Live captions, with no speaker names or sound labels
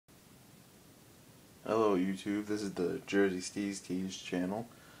Hello YouTube, this is the Jersey Steez Tees channel.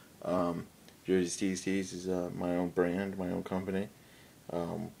 Jersey Steez Tees is my own brand, my own company.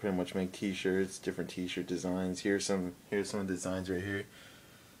 Pretty much make t-shirts, different t-shirt designs. Here's some of the designs right here.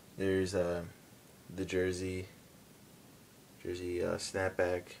 There's the Jersey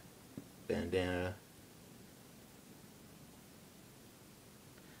snapback bandana.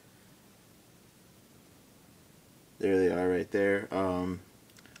 There they are right there.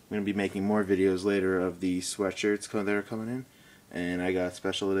 I'm going to be making more videos later of the sweatshirts that are coming in. And I got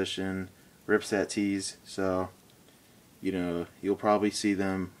special edition Rippsett tees, so you'll probably see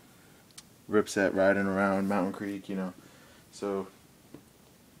them Rippsett riding around Mountain Creek, So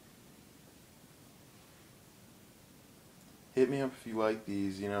hit me up if you like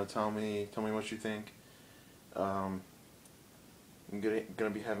these, tell me what you think. I'm gonna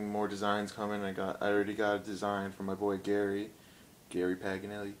be having more designs coming. I already got a design from my boy Gary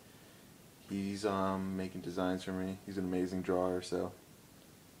Paganelli. He's making designs for me. He's an amazing drawer, so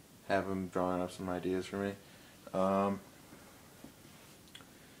have him drawing up some ideas for me.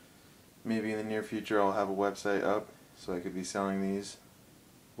 Maybe in the near future I'll have a website up so I could be selling these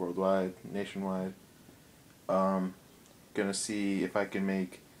worldwide, nationwide. Gonna see if I can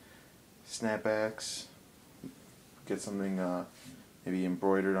make snapbacks, get something maybe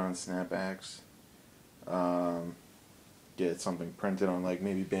embroidered on snapbacks, get something printed on like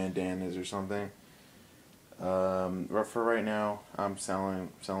maybe bandanas or something. For right now, I'm selling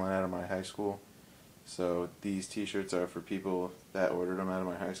out of my high school, so these t-shirts are for people that ordered them out of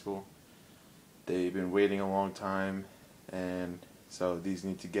my high school. They've been waiting a long time, and so these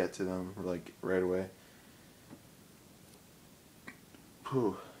need to get to them like right away.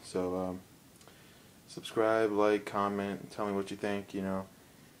 Whew. So subscribe, like, comment, tell me what you think,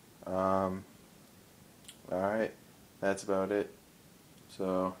 Alright, that's about it.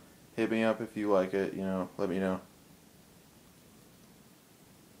 So hit me up if you like it, let me know.